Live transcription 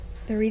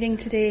The reading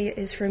today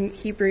is from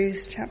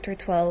Hebrews chapter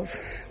 12,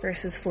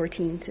 verses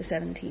 14 to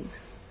 17.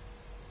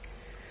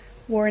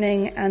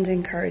 Warning and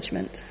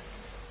encouragement.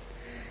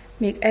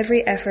 Make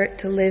every effort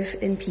to live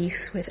in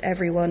peace with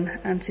everyone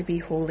and to be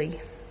holy.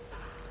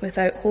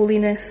 Without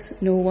holiness,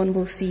 no one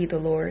will see the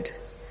Lord.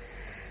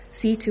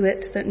 See to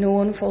it that no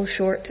one falls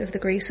short of the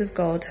grace of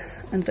God,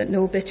 and that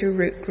no bitter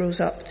root grows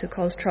up to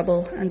cause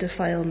trouble and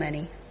defile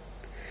many.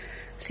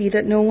 See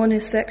that no one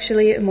is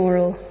sexually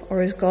immoral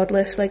or is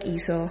godless like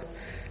Esau,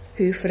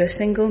 who for a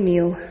single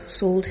meal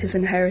sold his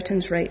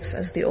inheritance rights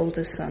as the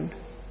oldest son.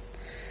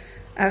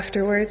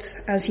 Afterwards,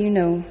 as you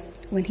know,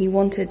 when he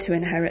wanted to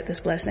inherit this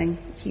blessing,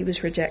 he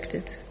was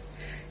rejected.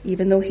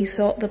 Even though he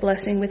sought the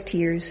blessing with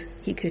tears,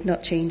 he could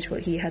not change what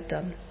he had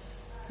done.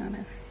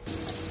 Amen.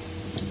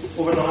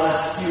 Over the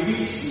last few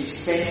weeks, we've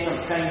spent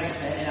some time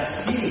in a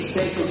series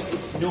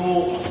titled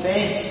No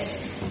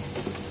Offence.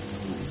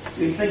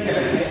 We think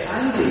about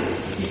how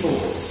angry people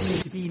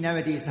seem to be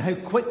nowadays and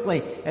how quickly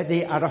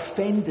they are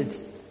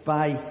offended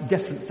by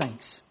different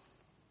things.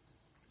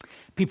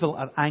 People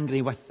are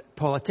angry with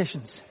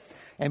politicians.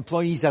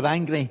 Employees are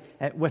angry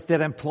with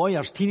their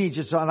employers.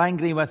 Teenagers are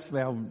angry with,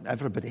 well,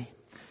 everybody.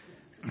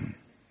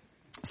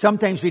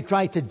 Sometimes we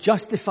try to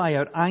justify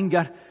our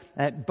anger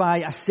by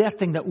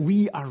asserting that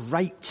we are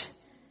right.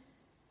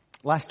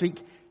 Last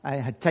week, I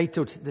had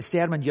titled the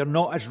sermon, "You're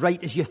Not As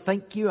Right As You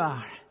Think You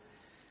Are."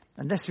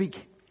 And this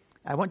week,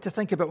 I want to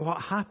think about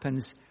what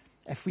happens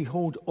if we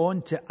hold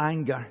on to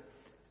anger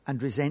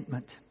and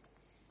resentment.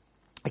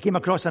 I came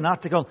across an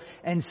article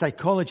in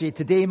Psychology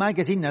Today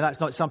magazine. Now, that's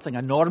not something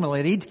I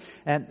normally read,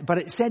 but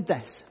it said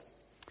this: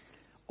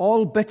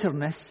 all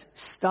bitterness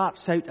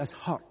starts out as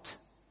hurt.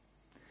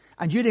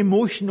 And your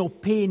emotional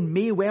pain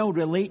may well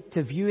relate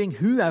to viewing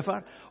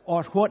whoever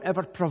or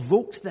whatever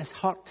provoked this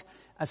hurt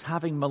as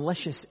having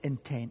malicious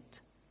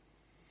intent.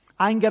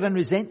 Anger and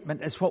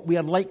resentment is what we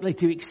are likely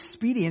to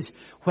experience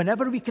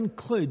whenever we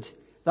conclude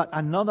that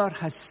another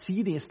has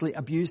seriously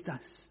abused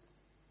us.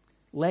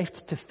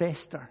 Left to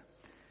fester,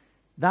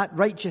 that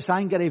righteous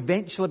anger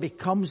eventually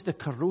becomes the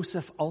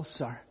corrosive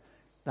ulcer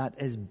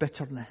that is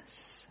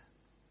bitterness.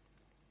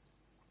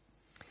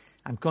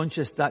 I'm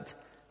conscious that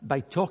by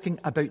talking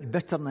about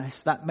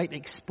bitterness, that might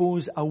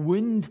expose a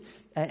wound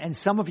in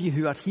some of you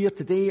who are here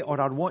today or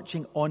are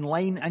watching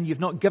online, and you've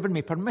not given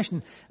me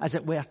permission, as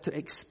it were, to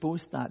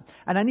expose that.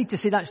 And I need to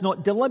say that's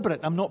not deliberate.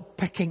 I'm not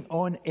picking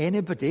on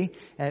anybody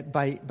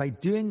by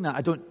doing that.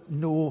 I don't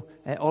know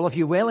all of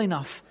you well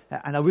enough,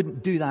 and I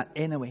wouldn't do that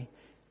anyway.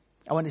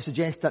 I want to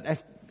suggest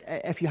that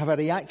if you have a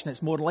reaction,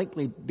 it's more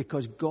likely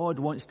because God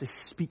wants to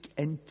speak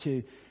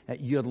into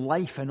your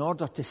life in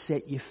order to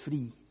set you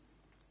free.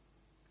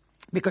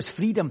 Because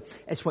freedom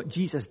is what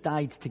Jesus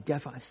died to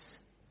give us.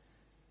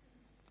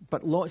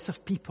 But lots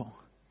of people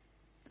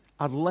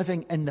are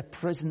living in the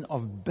prison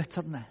of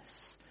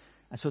bitterness.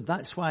 And so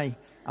that's why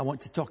I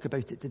want to talk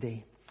about it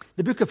today.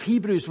 The book of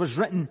Hebrews was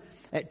written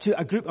to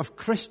a group of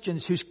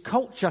Christians whose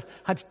culture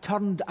had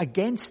turned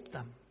against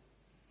them.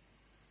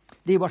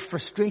 They were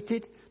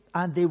frustrated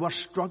and they were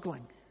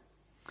struggling.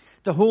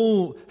 The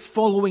whole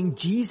following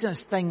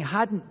Jesus thing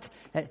hadn't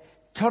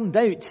turned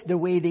out the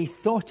way they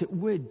thought it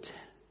would.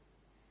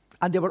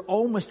 And they were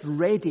almost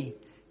ready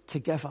to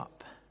give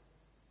up.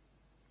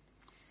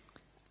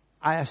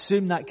 I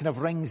assume that kind of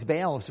rings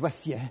bells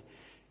with you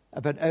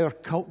about our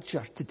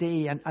culture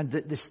today and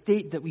the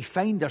state that we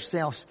find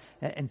ourselves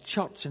in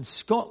church in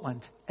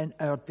Scotland in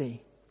our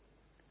day.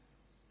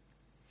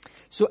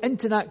 So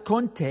into that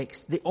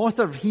context, the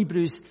author of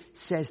Hebrews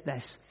says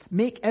this: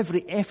 make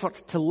every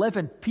effort to live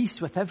in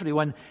peace with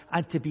everyone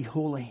and to be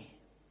holy.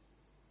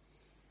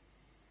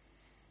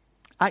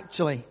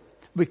 Actually,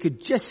 we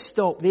could just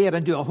stop there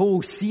and do a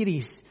whole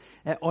series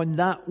on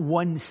that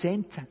one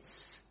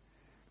sentence.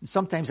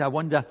 Sometimes I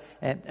wonder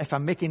if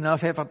I'm making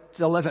enough effort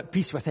to live at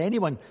peace with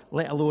anyone,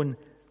 let alone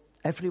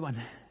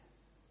everyone.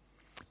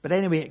 But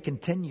anyway, it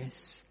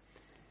continues.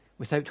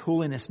 Without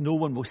holiness, no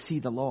one will see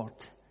the Lord.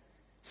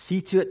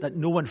 See to it that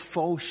no one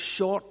falls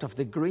short of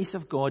the grace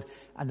of God,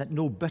 and that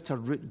no bitter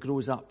root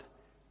grows up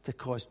to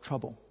cause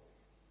trouble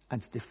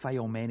and to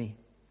defile many.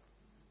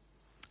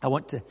 I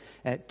want to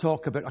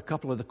talk about a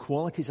couple of the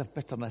qualities of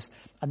bitterness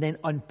and then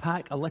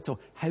unpack a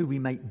little how we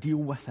might deal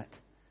with it.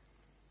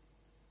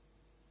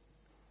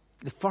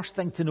 The first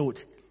thing to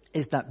note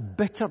is that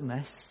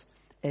bitterness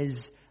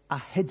is a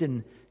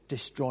hidden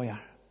destroyer.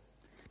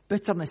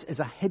 Bitterness is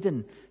a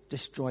hidden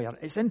destroyer.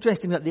 It's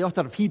interesting that the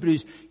author of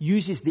Hebrews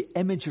uses the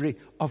imagery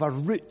of a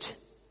root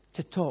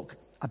to talk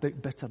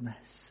about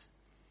bitterness.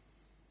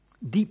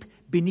 Deep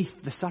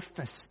beneath the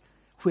surface,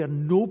 where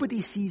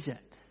nobody sees it,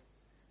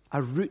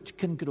 a root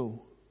can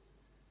grow,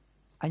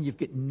 and you've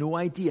got no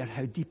idea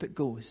how deep it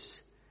goes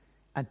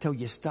until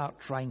you start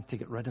trying to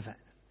get rid of it.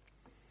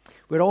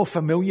 We're all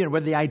familiar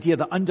with the idea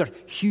that under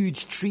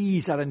huge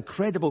trees are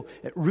incredible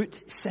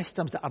root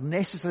systems that are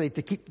necessary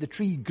to keep the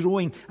tree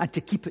growing and to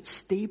keep it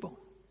stable.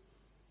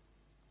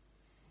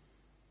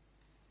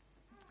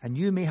 And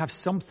you may have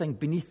something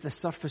beneath the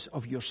surface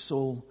of your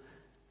soul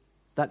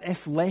that,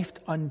 if left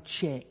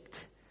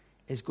unchecked,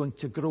 is going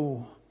to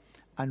grow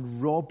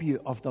and rob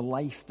you of the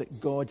life that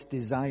God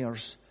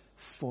desires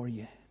for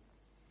you.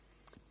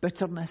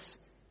 Bitterness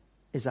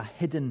is a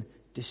hidden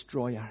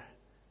destroyer.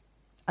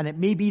 And it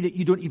may be that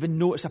you don't even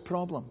know it's a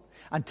problem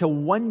until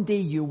one day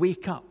you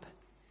wake up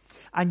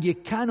and you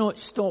cannot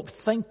stop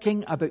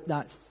thinking about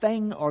that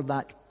thing or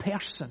that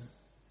person.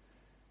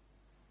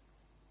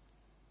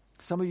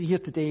 Some of you here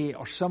today,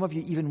 or some of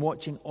you even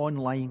watching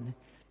online,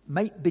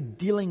 might be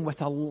dealing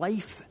with a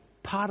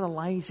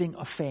life-paralyzing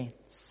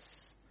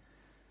offense.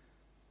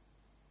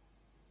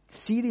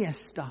 Serious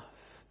stuff.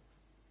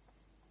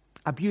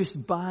 Abuse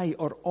by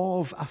or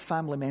of a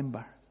family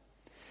member.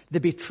 The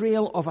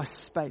betrayal of a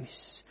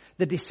spouse.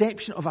 The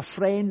deception of a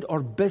friend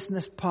or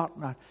business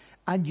partner.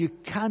 And you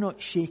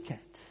cannot shake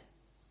it.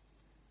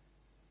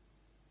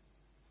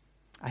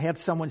 I heard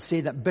someone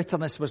say that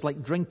bitterness was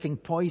like drinking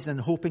poison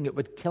and hoping it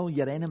would kill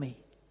your enemy.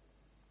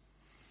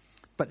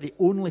 But the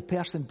only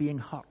person being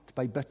hurt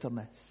by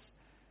bitterness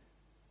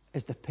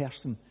is the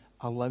person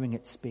allowing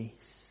it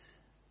space.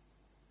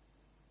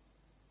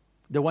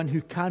 The one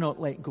who cannot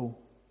let go.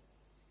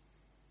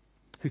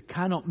 Who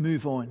cannot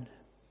move on.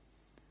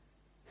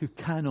 Who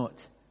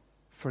cannot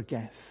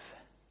forgive.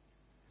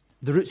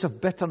 The roots of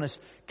bitterness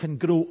can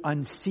grow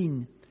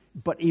unseen,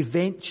 but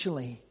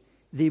eventually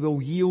they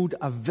will yield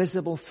a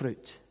visible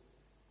fruit.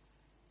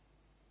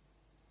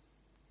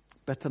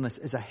 Bitterness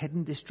is a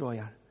hidden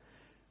destroyer.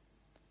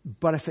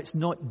 But if it's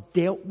not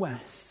dealt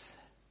with,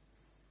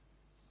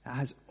 it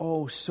has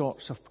all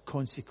sorts of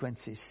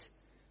consequences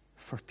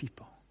for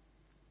people.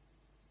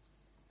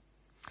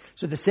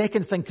 So the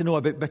second thing to know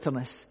about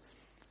bitterness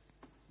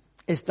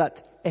is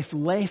that if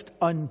left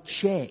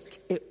unchecked,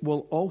 it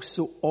will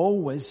also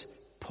always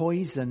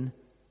poison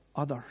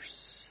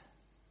others.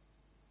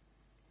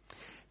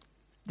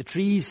 The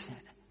trees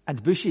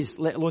and bushes,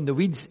 let alone the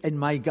weeds in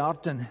my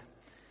garden,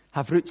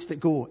 have roots that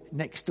go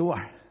next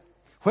door,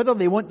 whether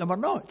they want them or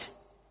not.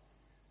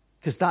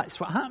 Because that's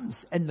what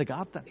happens in the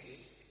garden.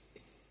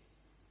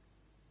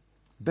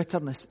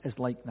 Bitterness is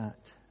like that.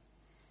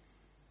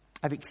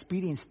 I've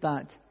experienced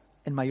that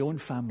in my own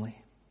family.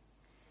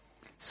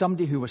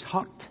 Somebody who was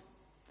hurt,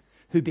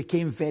 who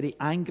became very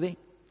angry,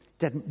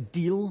 didn't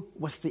deal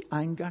with the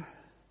anger,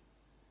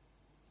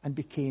 and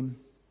became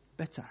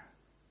bitter.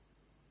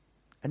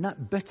 And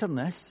that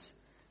bitterness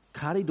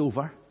carried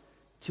over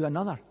to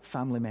another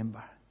family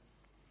member.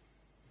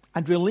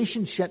 And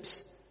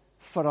relationships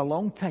for a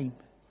long time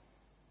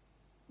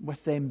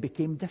with them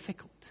became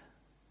difficult.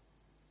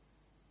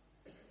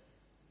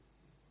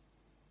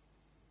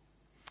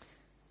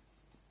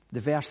 The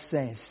verse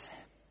says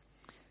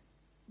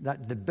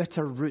that the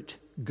bitter root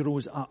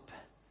grows up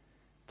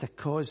to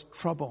cause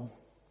trouble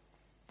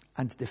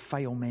and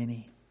defile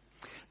many.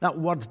 That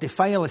word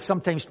defile is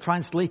sometimes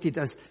translated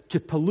as to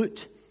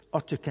pollute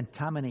or to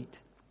contaminate.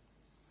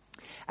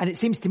 And it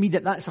seems to me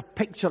that that's a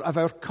picture of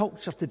our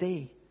culture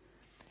today.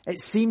 It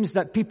seems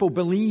that people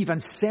believe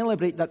and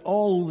celebrate that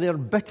all their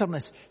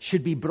bitterness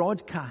should be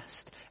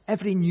broadcast.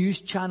 Every news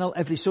channel,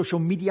 every social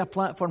media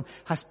platform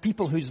has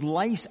people whose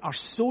lives are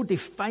so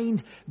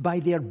defined by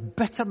their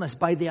bitterness,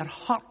 by their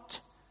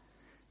hurt,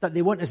 that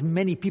they want as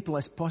many people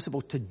as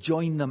possible to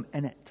join them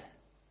in it.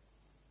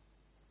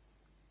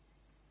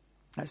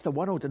 That's the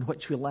world in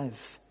which we live.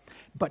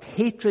 But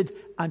hatred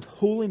and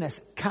holiness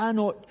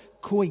cannot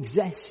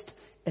coexist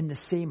in the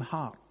same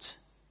heart.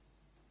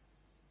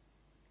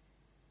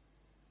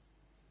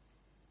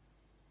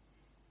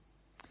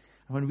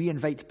 When we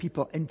invite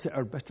people into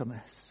our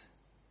bitterness,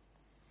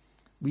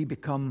 we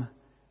become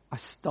a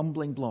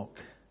stumbling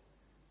block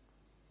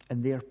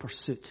in their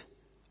pursuit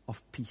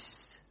of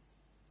peace.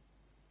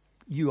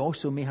 You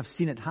also may have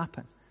seen it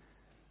happen.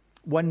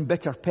 One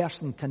bitter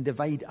person can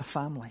divide a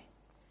family.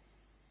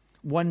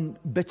 One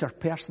bitter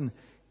person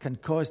can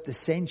cause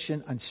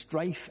dissension and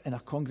strife in a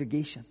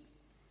congregation.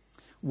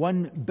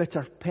 One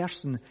bitter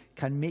person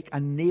can make a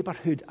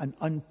neighborhood an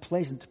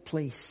unpleasant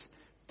place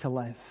to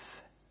live.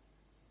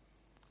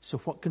 So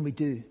what can we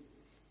do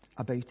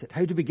about it?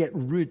 How do we get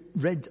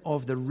rid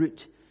of the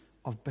root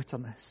of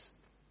bitterness?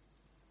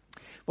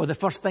 Well, the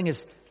first thing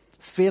is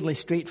fairly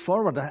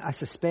straightforward, I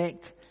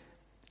suspect.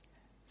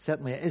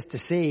 Certainly it is to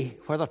say.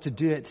 Whether to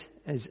do it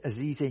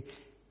is easy.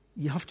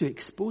 You have to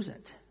expose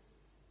it.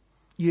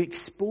 You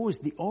expose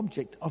the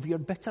object of your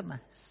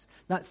bitterness.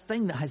 That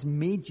thing that has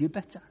made you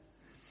bitter.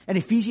 In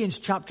Ephesians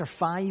chapter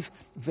 5,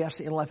 verse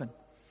 11,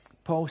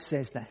 Paul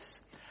says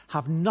this.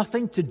 Have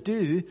nothing to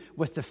do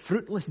with the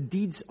fruitless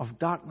deeds of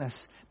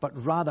darkness,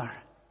 but rather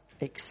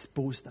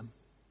expose them.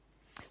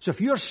 So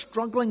if you're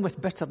struggling with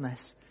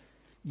bitterness,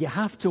 you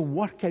have to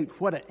work out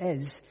what it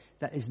is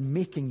that is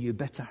making you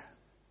bitter.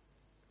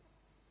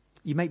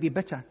 You might be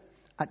bitter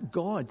at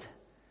God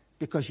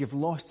because you've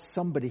lost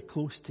somebody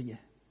close to you.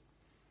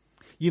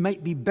 You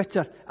might be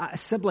bitter at a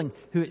sibling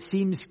who it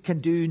seems can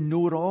do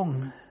no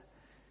wrong.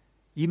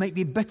 You might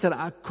be bitter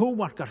at a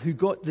co-worker who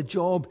got the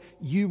job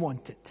you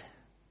wanted.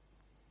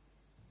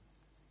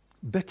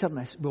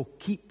 Bitterness will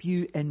keep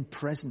you in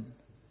prison.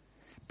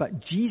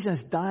 But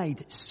Jesus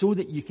died so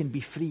that you can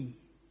be free.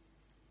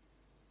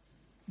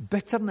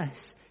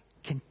 Bitterness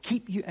can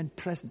keep you in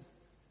prison.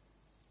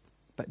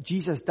 But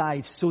Jesus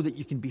died so that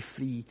you can be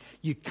free.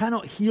 You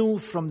cannot heal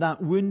from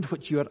that wound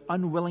which you are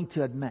unwilling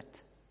to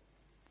admit.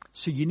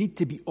 So you need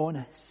to be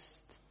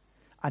honest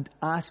and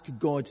ask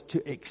God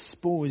to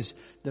expose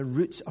the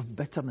roots of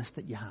bitterness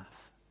that you have.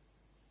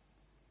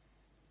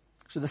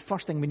 So the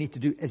first thing we need to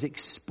do is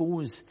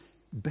expose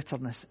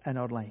bitterness in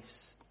our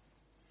lives.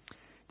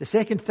 The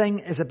second thing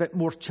is a bit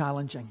more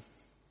challenging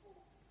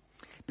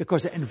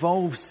because it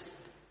involves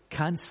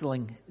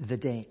cancelling the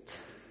debt.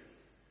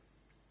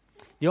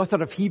 The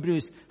author of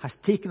Hebrews has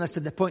taken us to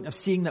the point of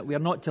seeing that we are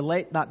not to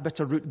let that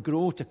bitter root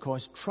grow to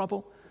cause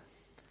trouble.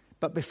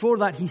 But before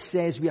that, he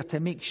says we are to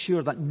make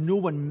sure that no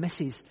one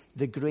misses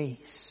the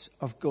grace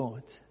of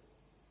God.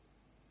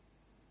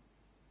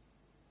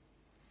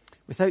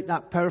 Without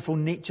that powerful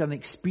nature and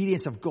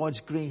experience of God's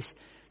grace,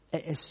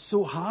 it is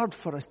so hard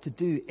for us to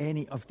do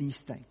any of these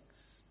things.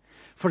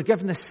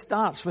 Forgiveness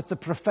starts with the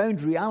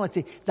profound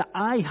reality that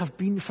I have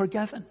been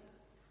forgiven.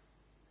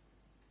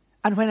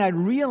 And when I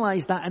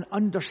realize that and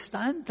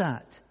understand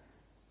that,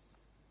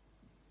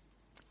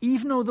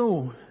 even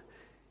although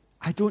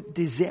I don't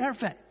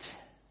deserve it,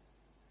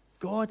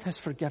 God has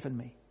forgiven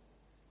me.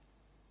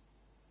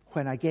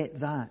 When I get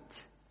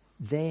that,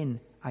 then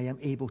I am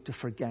able to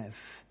forgive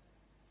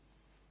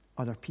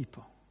other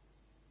people.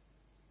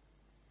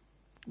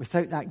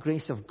 Without that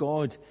grace of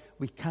God,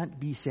 we can't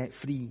be set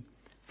free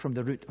from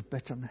the root of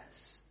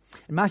bitterness.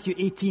 In Matthew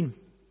 18,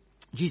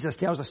 Jesus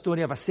tells a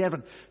story of a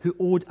servant who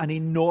owed an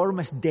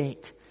enormous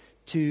debt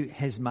to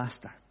his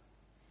master.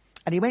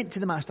 And he went to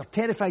the master,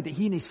 terrified that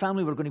he and his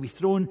family were going to be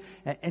thrown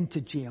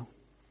into jail.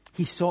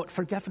 He sought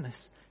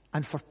forgiveness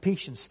and for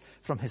patience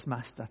from his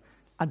master,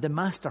 and the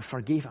master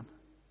forgave him.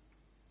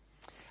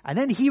 And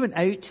then he went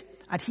out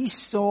and he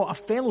saw a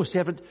fellow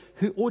servant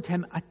who owed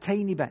him a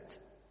tiny bit.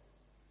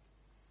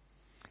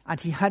 And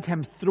he had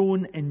him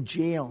thrown in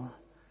jail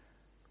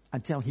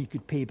until he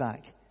could pay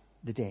back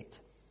the debt.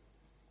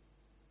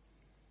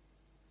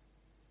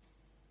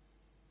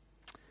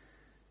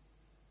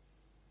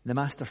 The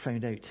master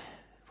found out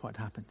what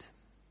happened.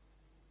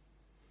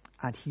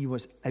 And he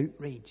was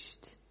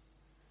outraged.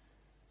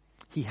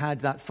 He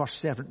had that first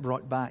servant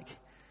brought back.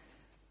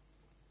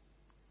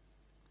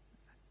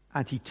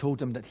 And he told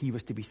him that he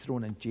was to be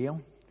thrown in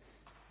jail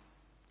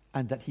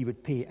and that he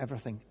would pay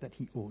everything that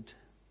he owed.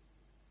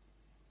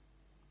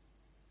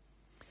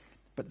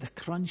 But the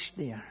crunch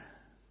there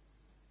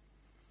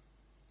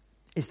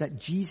is that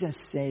Jesus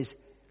says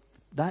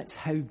that's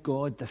how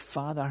God the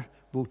Father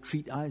will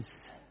treat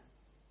us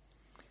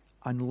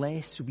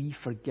unless we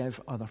forgive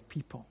other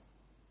people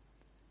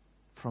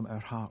from our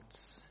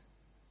hearts.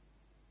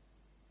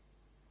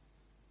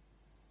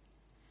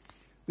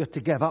 We are to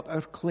give up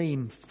our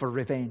claim for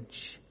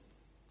revenge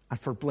and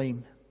for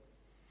blame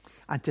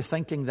and to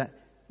thinking that,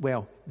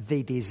 well,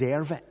 they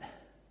deserve it.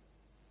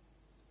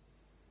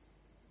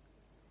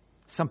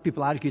 Some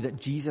people argue that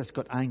Jesus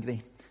got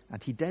angry,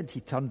 and he did. He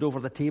turned over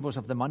the tables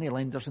of the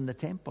moneylenders in the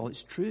temple.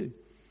 It's true.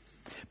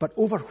 But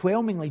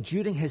overwhelmingly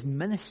during his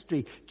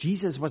ministry,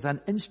 Jesus was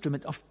an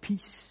instrument of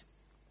peace,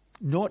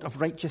 not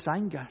of righteous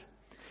anger.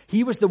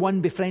 He was the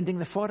one befriending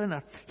the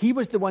foreigner. He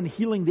was the one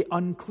healing the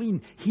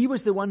unclean. He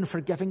was the one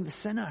forgiving the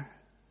sinner.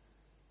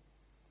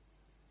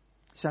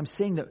 So I'm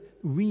saying that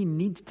we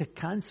need to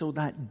cancel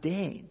that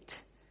debt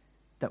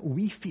that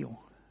we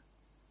feel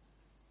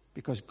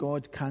because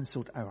God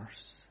cancelled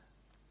ours.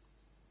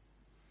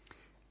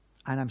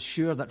 And I'm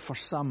sure that for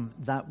some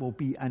that will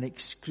be an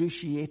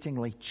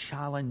excruciatingly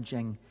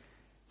challenging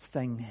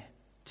thing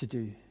to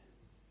do.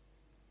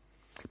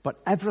 But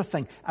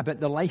everything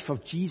about the life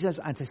of Jesus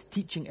and his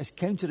teaching is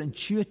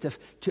counterintuitive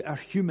to our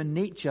human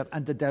nature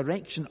and the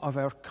direction of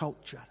our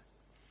culture.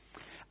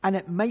 And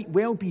it might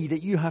well be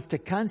that you have to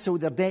cancel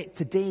their debt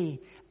today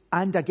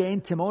and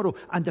again tomorrow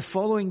and the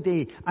following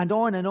day and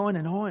on and on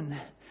and on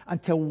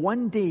until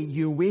one day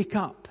you wake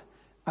up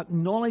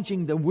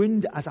acknowledging the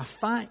wound as a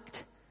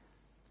fact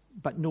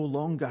but no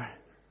longer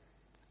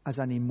as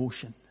an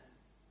emotion.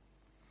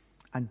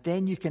 And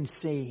then you can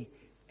say,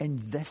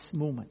 in this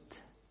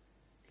moment,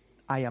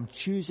 I am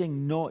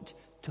choosing not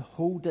to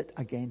hold it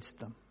against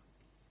them.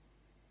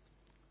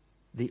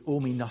 They owe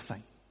me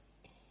nothing.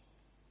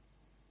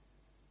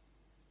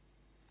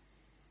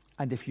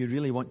 And if you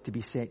really want to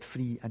be set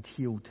free and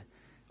healed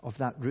of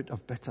that root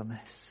of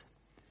bitterness,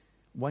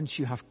 once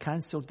you have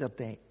cancelled their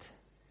debt,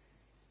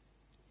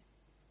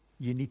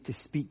 you need to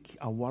speak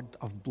a word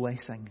of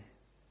blessing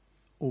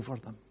over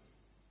them.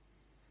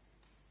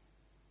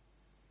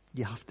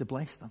 You have to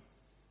bless them.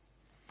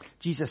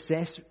 Jesus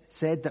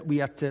said that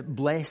we are to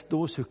bless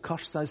those who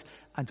curse us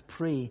and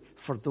pray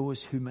for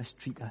those who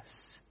mistreat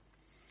us.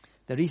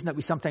 The reason that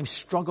we sometimes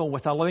struggle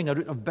with allowing a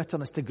root of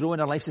bitterness to grow in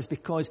our lives is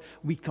because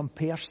we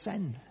compare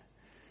sin.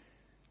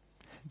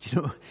 Do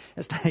you know,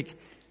 it's like,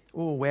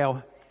 oh,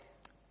 well,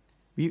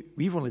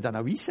 we've only done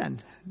a wee sin,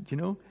 do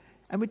you know?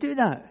 And we do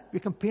that. We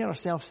compare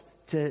ourselves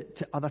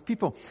to other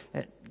people.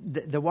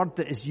 The word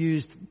that is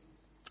used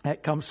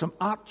comes from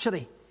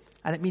archery,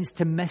 and it means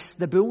to miss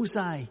the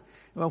bullseye.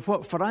 Well,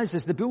 what for us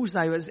is the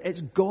bullseye.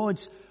 It's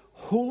God's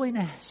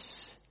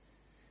holiness.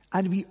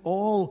 And we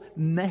all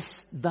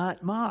miss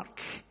that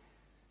mark.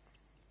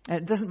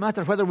 It doesn't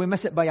matter whether we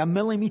miss it by a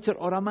millimeter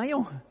or a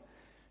mile.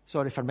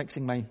 Sorry for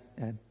mixing my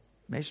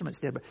measurements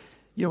there, but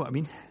you know what I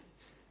mean.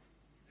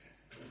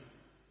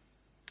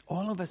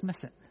 All of us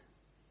miss it.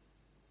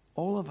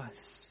 All of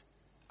us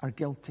are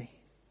guilty.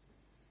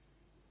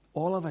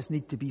 All of us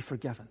need to be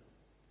forgiven.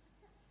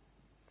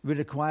 We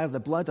require the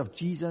blood of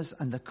Jesus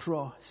and the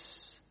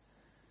cross.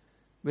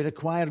 We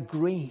require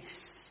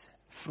grace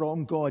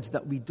from God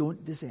that we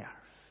don't deserve.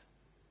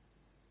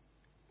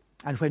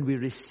 And when we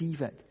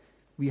receive it,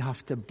 we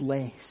have to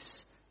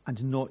bless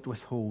and not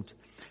withhold.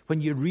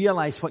 When you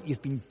realize what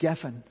you've been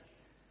given,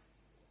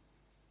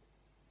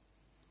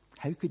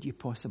 how could you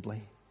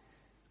possibly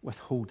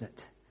withhold it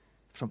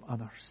from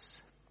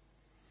others?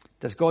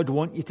 Does God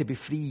want you to be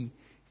free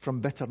from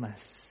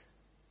bitterness?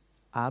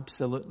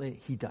 Absolutely,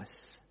 He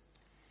does.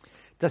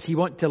 Does He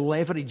want to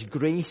leverage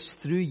grace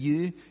through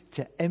you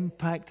to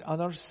impact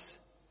others?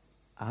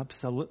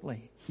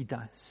 Absolutely, He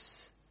does.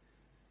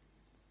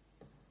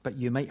 But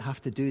you might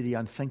have to do the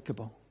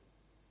unthinkable.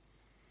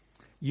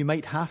 You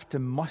might have to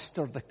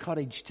muster the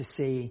courage to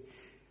say,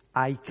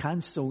 I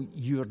cancel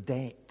your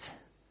debt,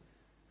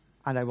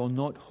 and I will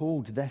not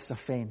hold this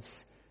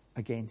offense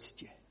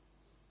against you.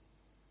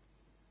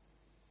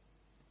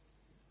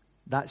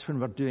 That's when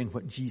we're doing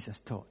what Jesus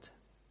taught.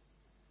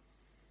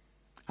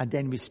 And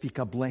then we speak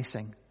a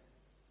blessing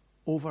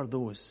over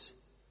those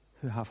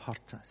who have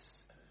hurt us.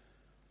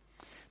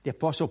 The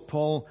Apostle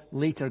Paul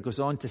later goes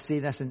on to say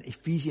this in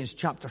Ephesians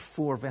chapter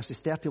 4, verses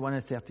 31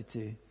 and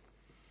 32.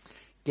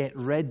 Get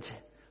rid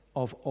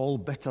of all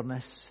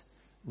bitterness,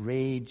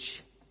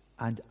 rage,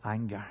 and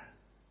anger,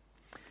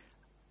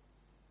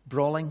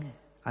 brawling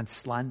and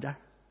slander,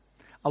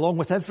 along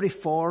with every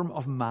form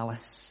of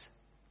malice.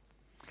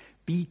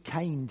 Be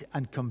kind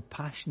and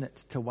compassionate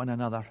to one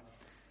another,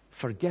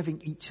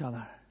 forgiving each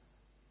other,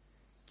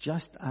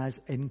 just as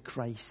in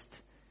Christ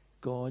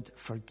God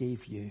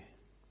forgave you.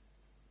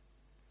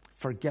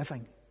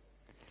 Forgiving,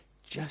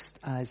 just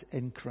as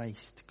in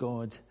Christ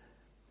God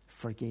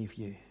forgave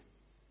you.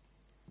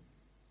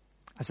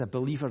 As a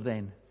believer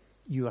then,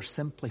 you are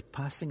simply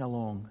passing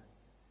along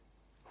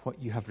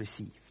what you have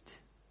received.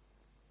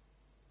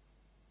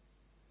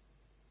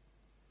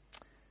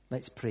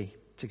 Let's pray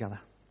together.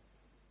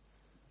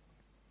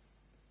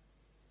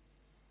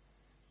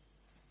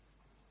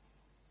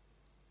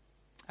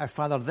 Our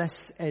Father,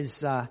 this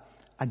is a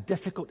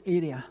difficult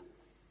area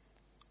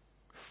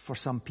for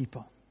some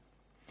people.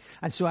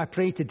 And so I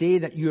pray today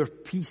that your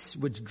peace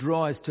would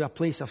draw us to a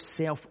place of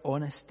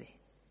self-honesty.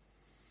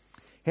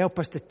 Help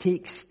us to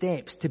take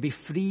steps to be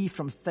free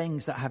from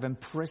things that have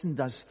imprisoned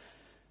us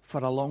for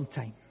a long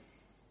time.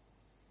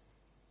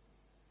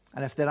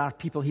 And if there are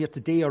people here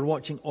today or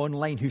watching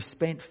online who've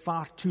spent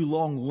far too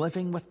long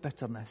living with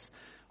bitterness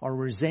or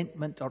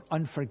resentment or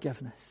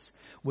unforgiveness,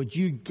 would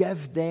you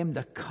give them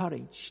the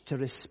courage to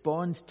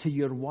respond to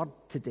your word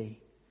today?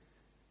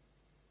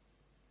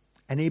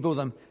 Enable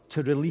them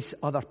to release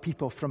other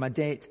people from a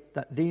debt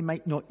that they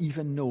might not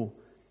even know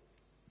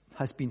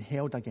has been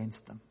held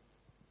against them.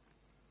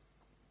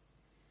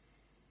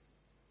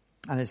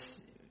 And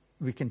as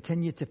we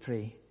continue to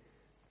pray,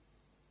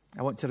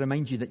 I want to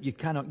remind you that you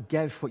cannot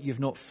give what you've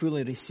not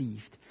fully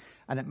received.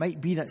 And it might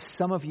be that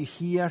some of you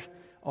here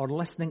or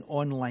listening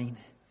online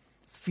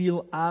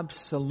feel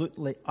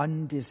absolutely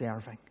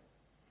undeserving.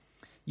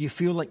 You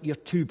feel like you're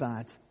too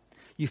bad.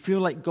 You feel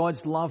like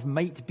God's love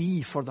might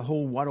be for the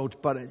whole world,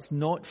 but it's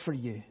not for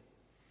you.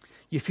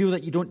 You feel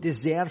that you don't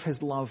deserve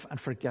His love and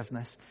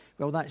forgiveness.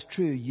 Well, that's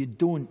true. You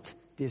don't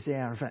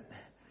deserve it,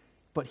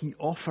 but He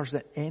offers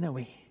it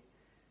anyway.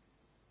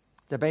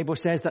 The Bible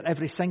says that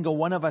every single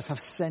one of us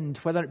have sinned,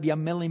 whether it be a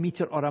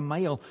millimeter or a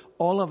mile.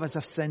 All of us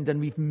have sinned, and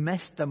we've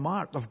missed the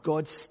mark of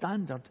God's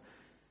standard.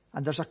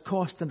 And there's a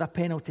cost and a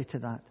penalty to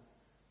that.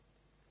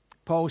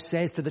 Paul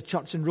says to the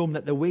church in Rome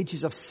that the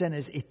wages of sin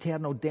is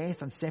eternal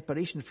death and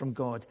separation from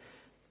God.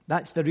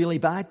 That's the really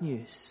bad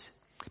news.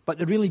 But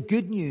the really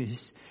good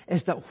news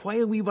is that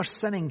while we were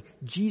sinning,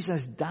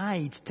 Jesus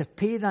died to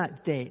pay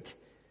that debt,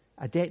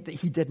 a debt that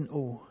He didn't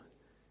owe,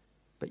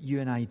 but you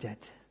and I did.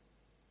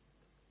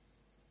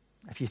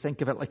 If you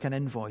think of it like an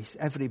invoice,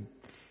 every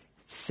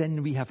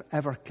sin we have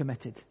ever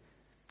committed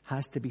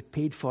has to be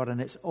paid for,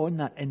 and it's on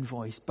that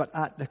invoice. But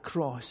at the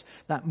cross,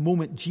 that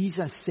moment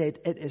Jesus said,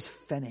 "It is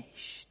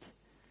finished."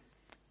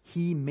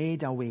 He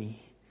made a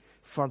way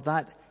for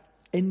that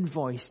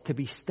invoice to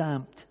be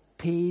stamped,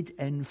 paid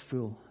in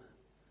full.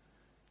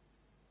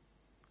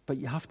 But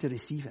you have to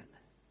receive it.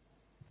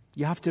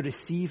 You have to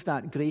receive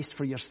that grace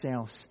for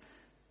yourselves.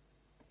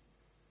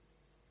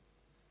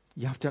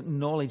 You have to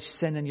acknowledge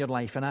sin in your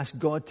life and ask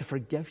God to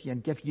forgive you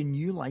and give you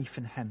new life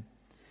in Him.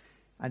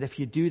 And if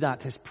you do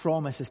that, His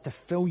promise is to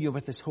fill you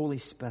with His Holy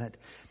Spirit.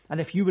 And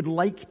if you would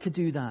like to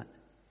do that,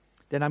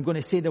 then I'm going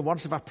to say the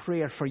words of a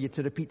prayer for you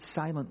to repeat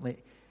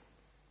silently.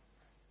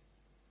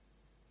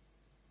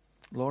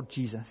 Lord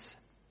Jesus,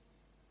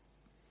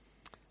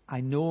 I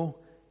know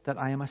that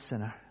I am a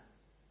sinner.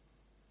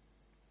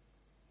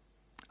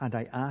 and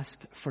I ask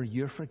for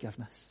your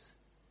forgiveness.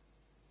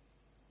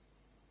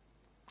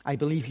 I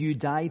believe you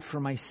died for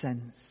my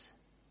sins,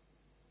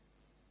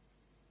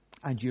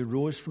 and you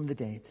rose from the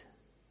dead.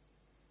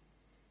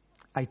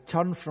 I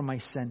turn from my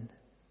sin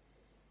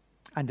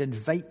and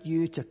invite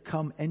you to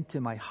come into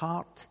my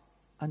heart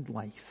and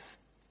life.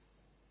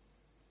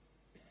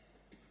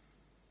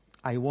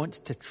 I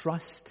want to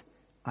trust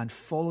and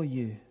follow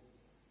you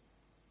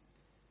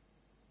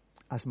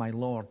as my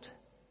Lord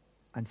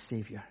and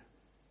Savior.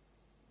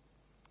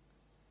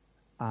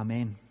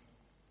 Amen.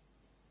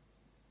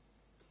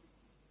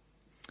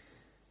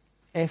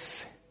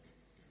 If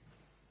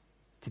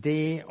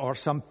today or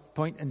some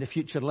point in the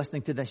future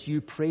listening to this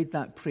you prayed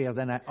that prayer,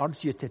 then I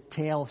urge you to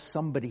tell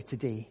somebody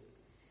today.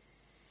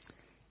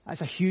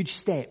 That's a huge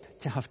step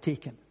to have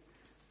taken.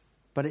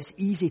 But it's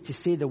easy to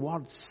say the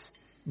words.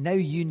 Now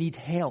you need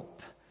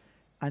help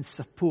and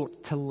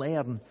support to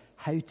learn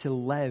how to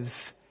live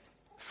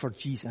for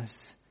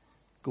Jesus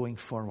going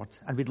forward.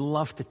 And we'd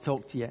love to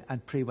talk to you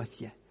and pray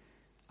with you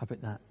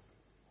about that.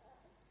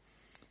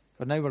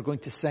 But now we're going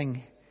to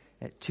sing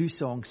 2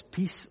 songs,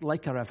 Peace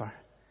Like a River,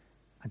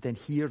 and then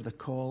hear the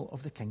call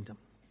of the kingdom.